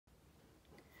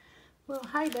Well,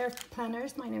 hi there,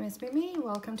 planners. My name is Mimi.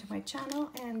 Welcome to my channel,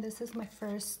 and this is my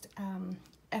first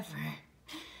ever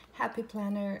Happy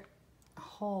Planner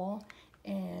haul.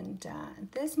 And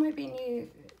this might be new,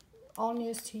 all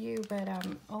news to you, but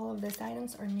all of these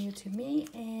items are new to me,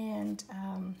 and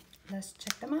let's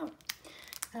check them out.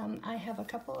 I have a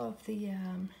couple of the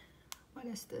what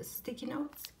is this? Sticky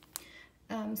notes.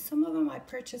 Some of them I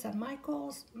purchased at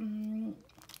Michael's.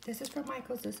 This is from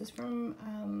Michael's. This is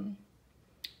from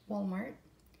Walmart,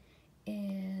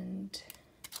 and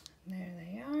there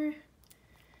they are.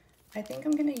 I think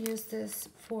I'm gonna use this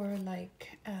for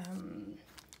like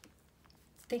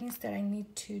things that I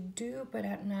need to do but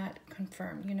are not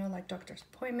confirmed, you know, like doctor's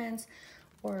appointments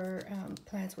or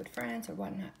plans with friends or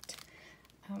whatnot.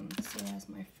 So that's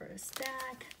my first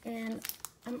stack, and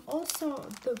I'm also,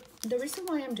 the reason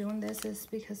why I'm doing this is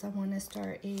because I want to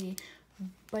start a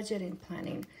budgeting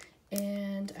planning,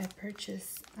 and I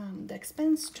purchased the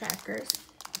expense trackers,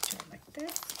 which are like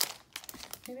this.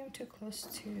 Maybe I'm too close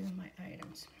to my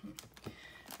items.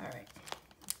 All right,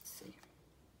 let's see.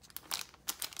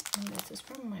 And this is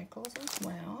from Michael's as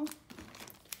well.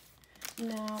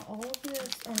 Now all of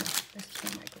this, oh no, this is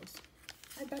from Michael's.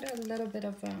 I bought a little bit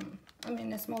of,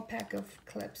 a small pack of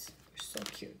clips. They're so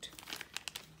cute.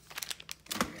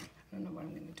 I don't know what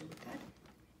I'm gonna do with that.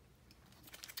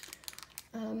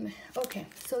 Okay,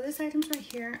 so these items right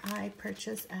here I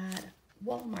purchased at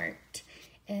Walmart,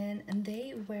 and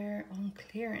they were on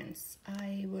clearance.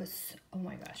 Oh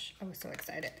my gosh, I was so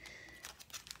excited.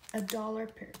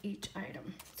 $1 per each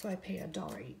item, so I paid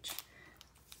 $1 each.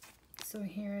 So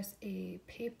here's a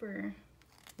paper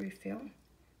refill,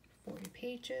 40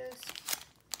 pages.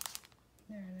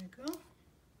 There they go.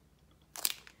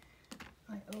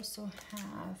 I also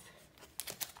have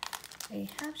a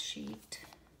half sheet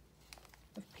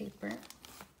of paper.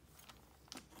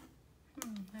 I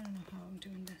don't know how I'm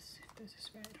doing this, if this is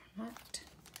right or not.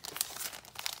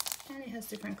 And it has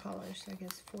different colors, I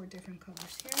guess 4 different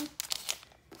colors here.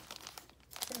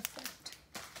 Perfect.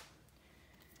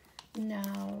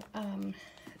 Now,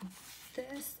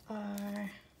 these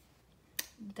are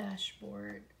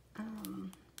dashboard.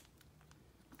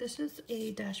 This is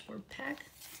a dashboard pack.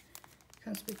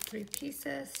 Comes with 3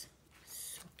 pieces.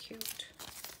 So cute.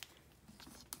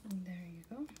 And there you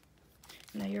go.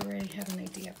 Now you already have an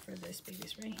idea for this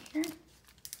babies right here.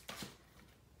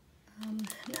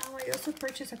 Now I also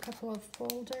purchased a couple of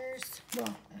folders.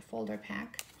 Well, a folder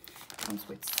pack. Comes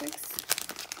with 6.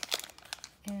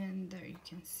 And there you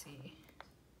can see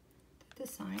the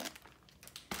design.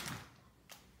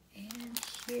 And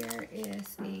here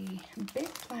is a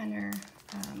big planner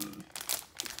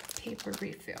paper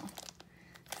refill.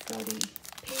 40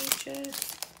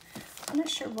 pages. I'm not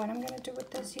sure what I'm gonna do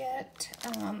with this yet.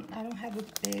 I don't have a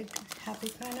big Happy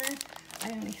Planner.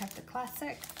 I only have the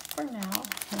classic for now.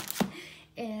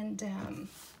 And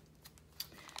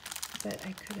but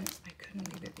I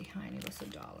couldn't leave it behind. It was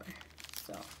 $1.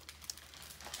 So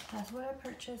that's what I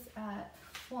purchased at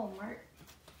Walmart.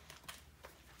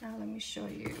 Now let me show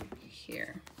you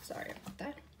here. Sorry about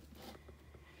that.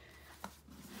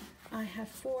 I have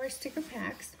 4 sticker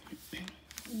packs.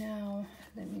 Now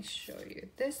let me show you.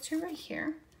 These 2 right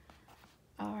here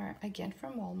are again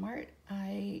from Walmart.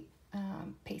 I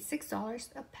paid $6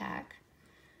 a pack,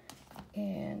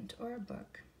 or a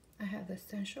book. I have the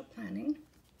Essential Planning.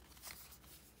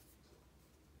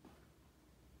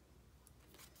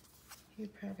 You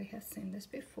probably have seen this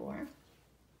before.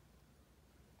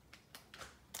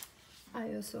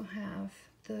 I also have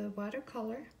the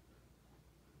watercolor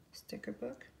sticker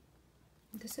book.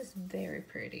 This is very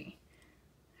pretty.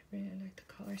 I really like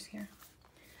the colors here.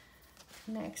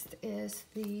 Next is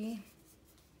the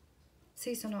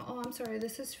seasonal. Oh, I'm sorry,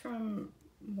 this is from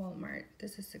Walmart.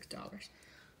 This is $6.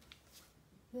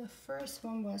 The first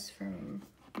one was from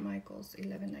Michael's,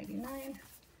 $11.99.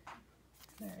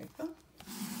 There you go.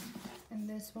 And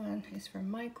this one is from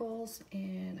Michael's,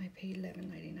 and I paid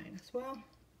 $11.99 as well.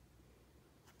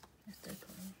 It's the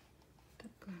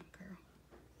glam girl.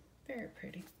 Very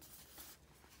pretty.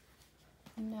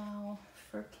 Now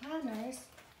for planners,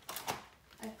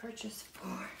 I purchased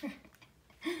 4.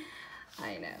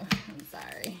 I know, I'm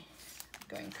sorry, I'm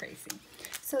going crazy.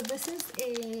 So this is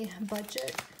a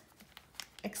budget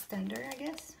extender, I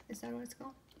guess. Is that what it's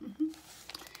called?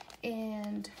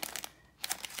 And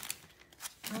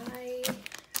I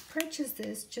purchased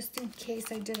this just in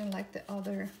case I didn't like the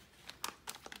other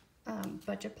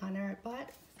budget planner I bought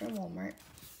from Walmart.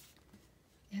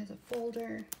 It has a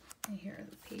folder, and here are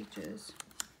the pages.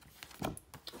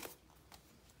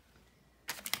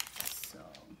 So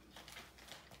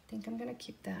I think I'm gonna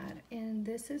keep that. And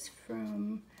this is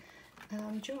from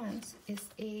Joann's is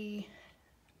a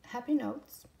Happy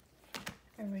Notes.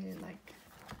 I really like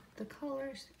the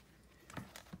colors.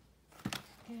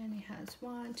 And it has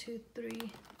 1, 2,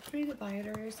 3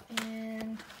 dividers,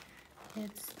 and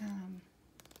it's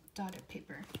dotted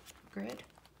paper, grid.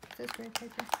 Is this grid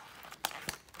paper?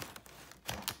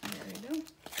 There we go.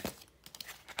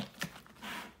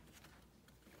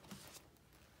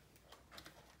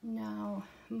 Now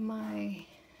my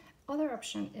other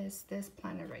option is this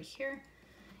planner right here,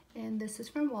 and this is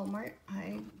from Walmart.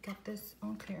 I got this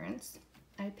on clearance.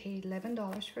 I paid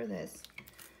 $11 for this,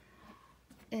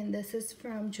 and this is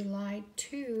from July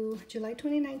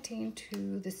 2019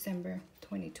 to December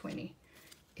 2020.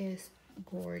 It's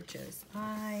gorgeous.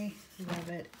 I love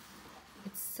it.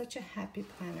 It's such a happy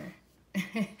planner.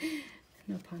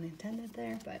 No pun intended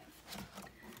there, but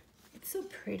it's so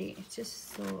pretty. It's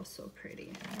just so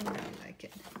pretty. I really like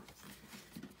it.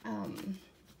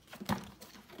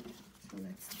 So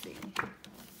let's see.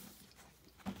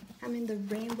 I mean, the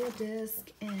rainbow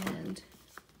disc and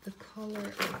the color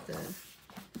of the,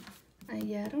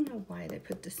 yeah, I don't know why they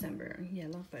put December in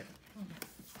yellow, but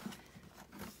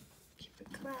keep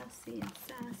it classy and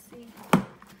sassy.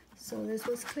 So this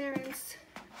was clearance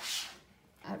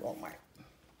at Walmart.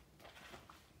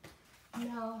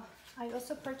 Now, I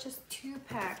also purchased 2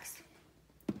 packs.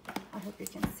 I hope you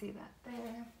can see that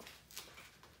there.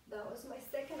 That was my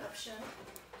second option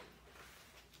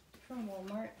from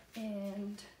Walmart,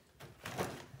 and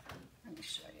let me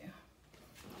show you.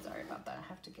 Sorry about that, I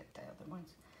have to get the other ones.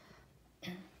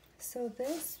 So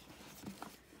this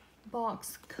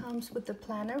box comes with the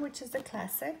planner, which is the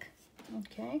classic,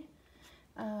 okay?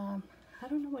 I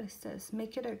don't know what it says.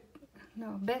 Make it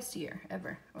best year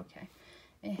ever, okay.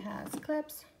 It has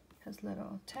clips, has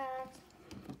little tags,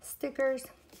 stickers,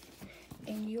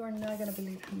 and you are not gonna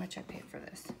believe how much I paid for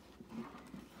this.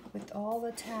 With all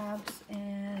the tabs,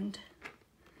 and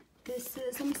this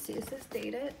is, let me see, is this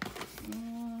dated?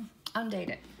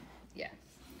 Undated, yeah.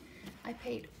 I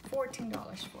paid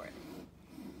 $14 for it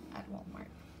at Walmart,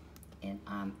 and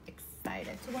I'm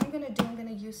excited. So what I'm gonna do, I'm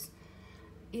gonna use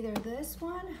either this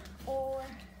one or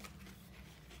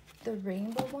the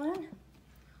rainbow one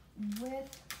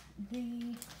with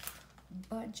the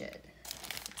budget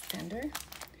extender.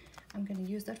 I'm gonna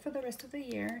use that for the rest of the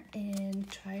year and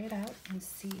try it out and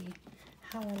see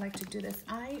how I like to do this.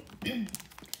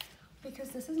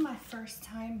 Because this is my first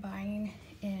time buying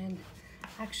and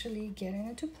actually getting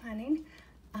into planning,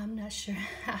 I'm not sure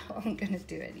how I'm gonna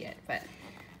do it yet, but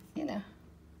you know,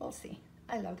 we'll see.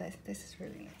 I love this. This is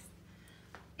really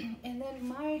nice. And then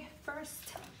my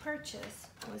first purchase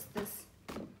was this.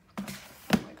 Oh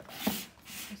my gosh,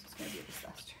 this is gonna be a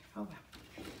disaster. Oh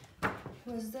well.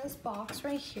 It was this box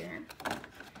right here,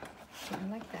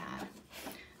 something like that.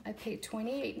 I paid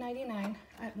 $28.99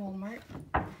 at Walmart,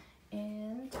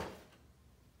 and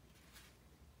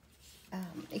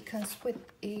it comes with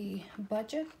a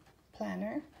budget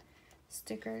planner,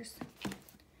 stickers,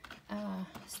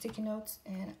 sticky notes,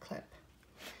 and a clip.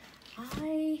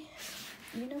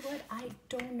 You know what? I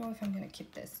don't know if I'm gonna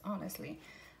keep this, honestly.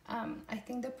 I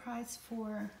think the price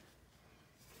for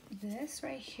this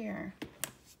right here,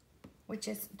 which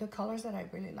is the colors that I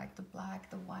really like, the black,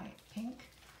 the white, pink,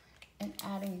 and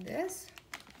adding this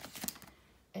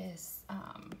is,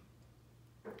 I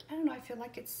don't know, I feel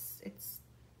like it's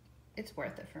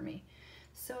worth it for me.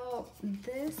 So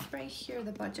this right here,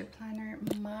 the budget planner,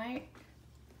 might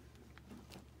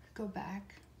go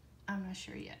back. I'm not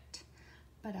sure yet,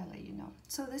 but I'll let you know.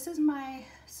 So this is my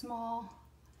small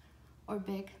or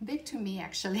big to me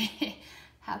actually,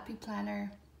 happy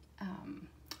planner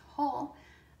haul.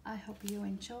 I hope you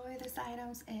enjoy these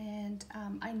items, and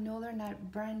I know they're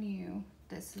not brand new.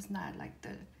 This is not like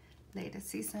the latest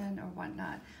season or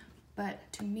whatnot, but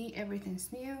to me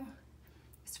everything's new,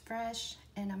 it's fresh,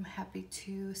 and I'm happy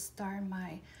to start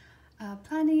my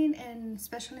planning and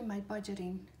especially my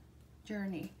budgeting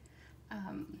journey.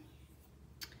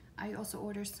 I also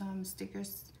ordered some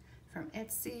stickers from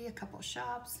Etsy, a couple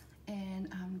shops, and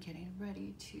I'm getting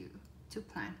ready to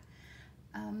plan.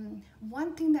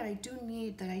 One thing that I do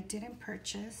need that I didn't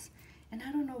purchase, and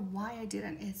I don't know why I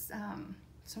didn't, is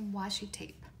some washi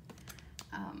tape.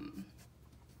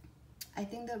 I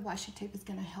think that washi tape is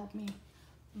gonna help me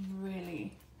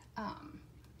really,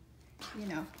 you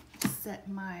know, set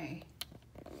my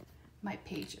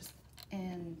pages,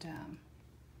 and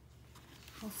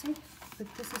we'll see. But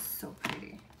this is so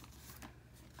pretty.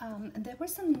 And there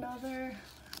was another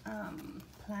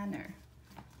planner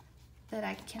that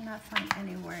I cannot find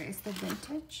anywhere. It's the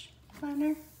vintage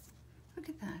planner. Look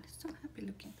at that, it's so happy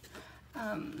looking.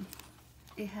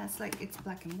 it has like, it's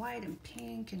black and white and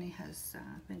pink, and it has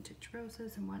vintage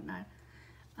roses and whatnot.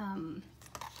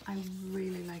 I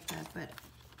really like that, but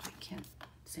I can't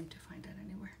seem to find that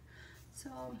anywhere. So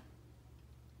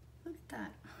look at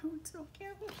that. Oh, it's so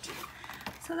cute.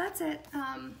 So that's it.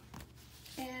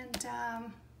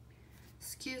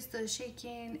 Excuse the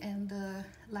shaking and the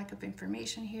lack of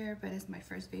information here, but it's my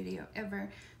first video ever.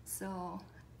 So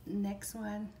next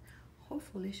one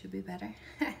hopefully should be better.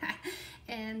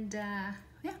 And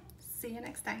yeah, see you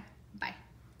next time. Bye.